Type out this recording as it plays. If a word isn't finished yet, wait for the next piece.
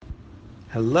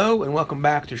Hello and welcome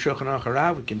back to Shulchan Aruch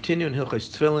Harav. We continue in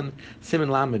Hilchos Tefillin, Siman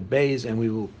Lamed Beis, and we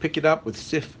will pick it up with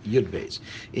Sif Yud Beis.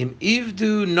 Im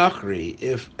Ivdu Nachri,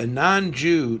 if a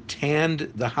non-Jew tanned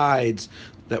the hides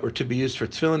that were to be used for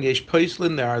Tefillin, Yesh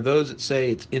Poislin, there are those that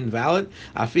say it's invalid.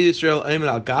 Afid Yisrael Omer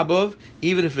al Gabov,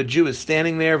 even if a Jew is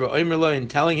standing there, Omer lo, and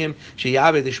telling him,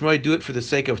 Sheyabe Dishmoy, do it for the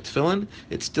sake of Tefillin,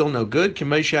 it's still no good.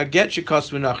 K'moshe get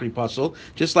Shekosvu Nachri Pasul,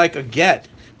 just like a get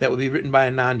that would be written by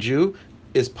a non-Jew,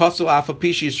 is pasul afa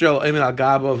pishi Yisrael omer al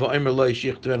gabo v'omer lo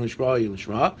yishich tven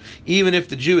l'shma. Even if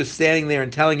the Jew is standing there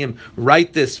and telling him,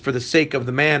 write this for the sake of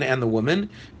the man and the woman,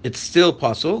 it's still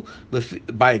pasul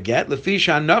by a get.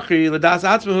 Lefisha nachri l'das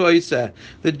atzmahu oiseh.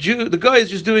 The guy is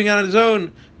just doing it on his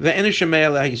own.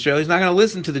 Ve'enishamei Yisrael. He's not going to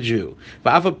listen to the Jew.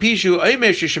 V'afa pishu omer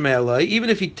sheshamei. Even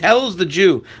if he tells the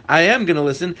Jew, I am going to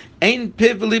listen. Ein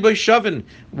piv v'libo shavin.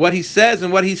 What he says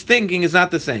and what he's thinking is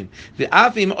not the same.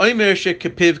 V'afim omer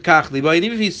shekepiv kach libo. And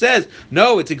even if he says,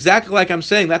 no, it's exactly like I'm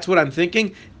saying, that's what I'm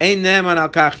thinking, ein neman al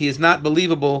kach, he is not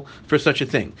believable for such a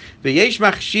thing. V'yesh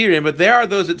machshirim, but there are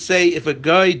those that say if a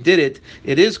guy did it,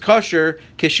 it is kosher,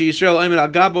 kishi Yisrael omer al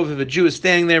gabov, if a Jew is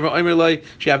standing there, v'omer lo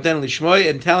she'avden lishmoy,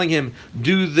 and telling him,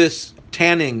 do this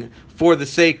tanning for the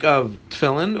sake of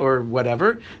tefillin or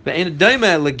whatever.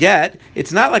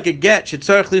 It's not like a get.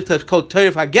 It's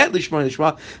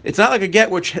not like a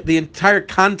get which the entire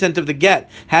content of the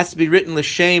get has to be written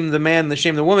l'shem the man,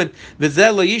 l'shem the woman. And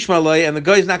the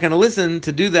guy is not going to listen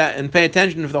to do that and pay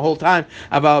attention for the whole time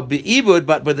about be'ibud.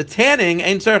 But the tanning,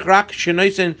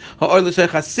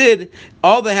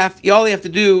 all they have to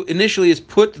do initially is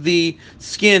put the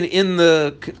skin in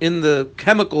the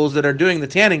chemicals that are doing the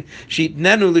tanning.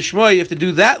 You have to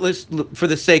do that for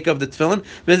the sake of the tefillin,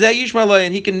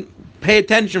 and he can pay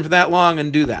attention for that long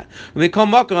and do that.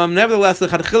 Nevertheless,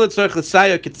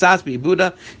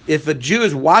 if a Jew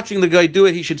is watching the guy do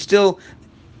it, he should still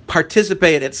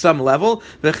participate at some level.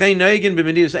 And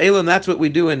that's what we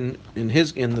do in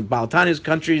the Baltani's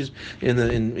countries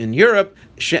in Europe.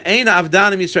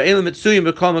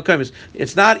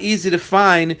 It's not easy to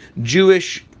find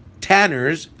Jewish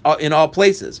tanners in all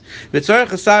places. You have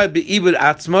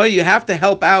to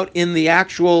help out in the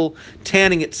actual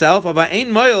tanning itself. It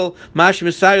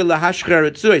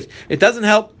doesn't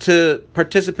help to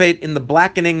participate in the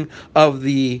blackening of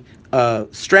the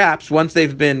straps once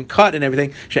they've been cut and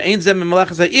everything.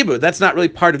 That's not really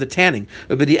part of the tanning.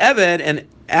 But the eved, and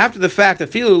after the fact, even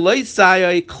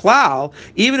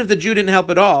if the Jew didn't help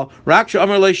at all,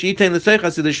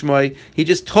 he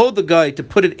just told the guy to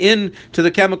put it in to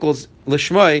the chemicals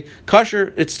l'shmoi,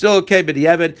 kosher, it's still okay. But the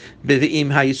eved,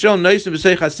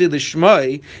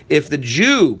 if the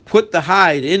Jew put the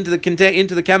hide into the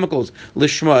chemicals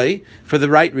l'shmoi for the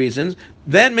right reasons,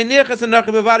 then he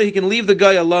can leave the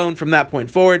guy alone from that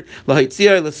point forward.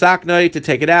 To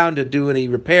take it out, to do any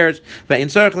repairs. He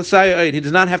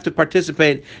does not have to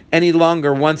participate any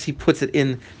longer once he puts it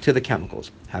into the chemicals.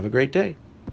 Have a great day.